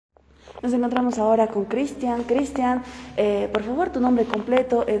Nos encontramos ahora con Cristian. Cristian, por favor, tu nombre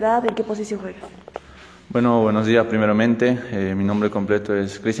completo, edad, ¿en qué posición juegas? Bueno, buenos días primeramente. Mi nombre completo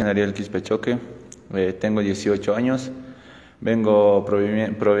es Cristian Quispe. Tengo 18 años. Vengo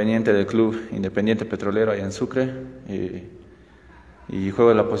proveniente del club Independiente petrolero allá en Sucre y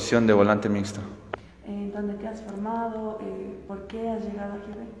juego en la posición de volante mixto. ¿En dónde te has formado? ¿Por qué has llegado a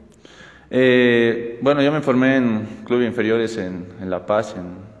GV? Bueno, yo me formé en clubes inferiores en La Paz,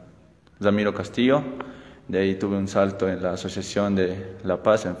 en Ramiro Castillo. De ahí tuve un salto en la asociación de La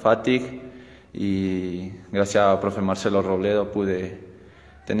Paz, en FATIC. Y gracias a profe Marcelo Robledo pude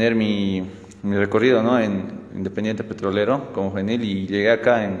tener mi recorrido, ¿no?, en Independiente petrolero como juvenil, y llegué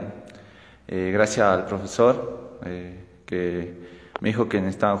acá gracias al profesor que me dijo que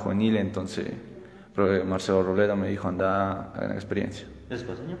necesitaba juvenil. Entonces profe Marcelo Robledo me dijo: anda, a la experiencia. ¿Eres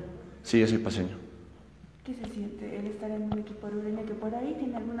paceño? Sí, yo soy paceño. ¿Qué se siente el estar en un equipo rureño que por ahí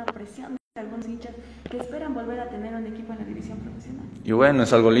tiene alguna presión de algunos hinchas que esperan volver a tener un equipo en la división profesional? Y bueno,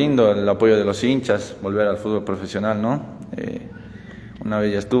 es algo lindo el apoyo de los hinchas, volver al fútbol profesional, ¿no? Una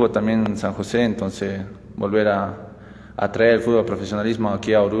vez ya estuvo también en San José, entonces volver a traer el fútbol profesionalismo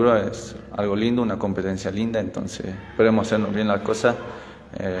aquí a Oruro es algo lindo, una competencia linda. Entonces esperemos hacernos bien las cosas,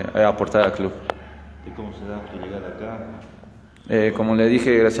 aportar al club. ¿Y cómo se da tu llegada acá? Como le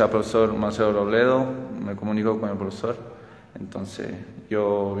dije, gracias al profesor Marcelo Robledo, me comunicó con el profesor. Entonces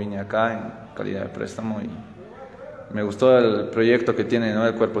yo vine acá en calidad de préstamo y me gustó el proyecto que tiene, ¿no?,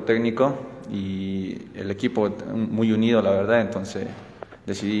 el cuerpo técnico y el equipo muy unido, la verdad. Entonces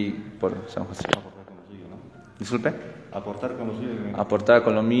decidí por San José. Aportar con lo suyo, ¿no? Disculpe. Aportar con lo suyo. Aportar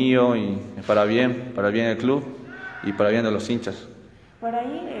con lo mío y para bien del club y para bien de los hinchas. Por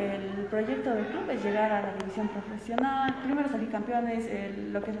ahí el proyecto del club es llegar a la división profesional, primero salir campeones,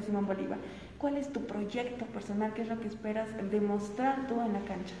 lo que es la Simón Bolívar. ¿Cuál es tu proyecto personal? ¿Qué es lo que esperas demostrar tú en la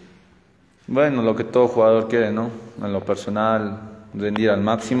cancha? Bueno, lo que todo jugador quiere, ¿no? En lo personal, rendir al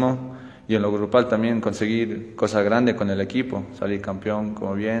máximo, y en lo grupal también conseguir cosas grandes con el equipo, salir campeón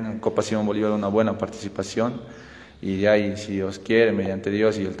como bien, en Copa Simón Bolívar una buena participación, y de ahí, si Dios quiere, mediante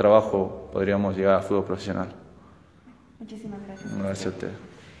Dios y el trabajo, podríamos llegar al fútbol profesional. Muchísimas gracias. Gracias a usted.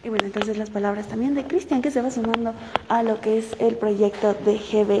 Y bueno, entonces las palabras también de Cristian, que se va sumando a lo que es el proyecto de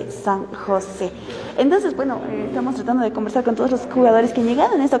GV San José. Entonces, bueno, estamos tratando de conversar con todos los jugadores que han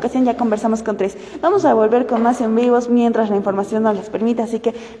llegado. En esta ocasión ya conversamos con 3. Vamos a volver con más en vivos mientras la información nos las permita, así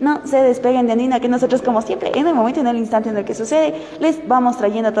que no se despeguen de Andina, que nosotros, como siempre, en el momento, en el instante en el que sucede, les vamos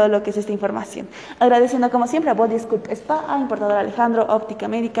trayendo todo lo que es esta información. Agradeciendo como siempre a Body Sculpt Spa, a Importador Alejandro, Óptica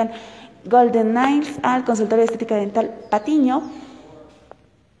Medical, Golden Niles, al Consultorio de Estética Dental Patiño,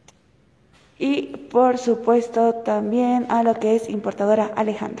 y por supuesto también a lo que es Importadora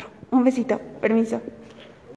Alejandro. Un besito, permiso.